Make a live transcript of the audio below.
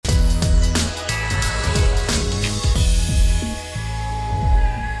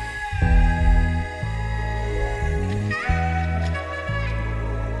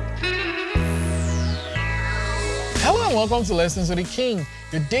welcome to Lessons with the King,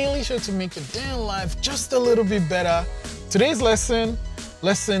 your daily show to make your day in life just a little bit better. Today's lesson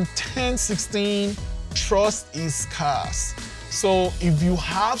 10:16, trust is scarce. So if you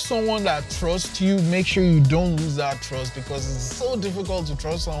have someone that trusts you, make sure you don't lose that trust, because it's so difficult to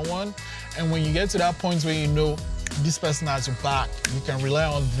trust someone. And when you get to that point where you know this person has your back, you can rely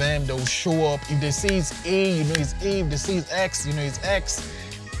on them, they'll show up. If they say it's A, you know it's A. If they say it's X, you know it's X.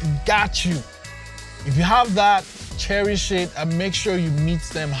 It got you. If you have that, cherish it and make sure you meet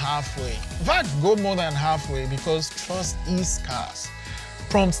them halfway. In fact, go more than halfway, because trust is scarce.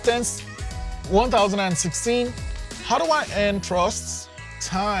 Prompt 1016, how do I earn trust?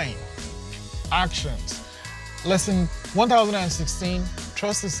 Time, actions. Lesson 1016,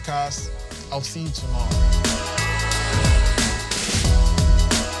 trust is scarce. I'll see you tomorrow.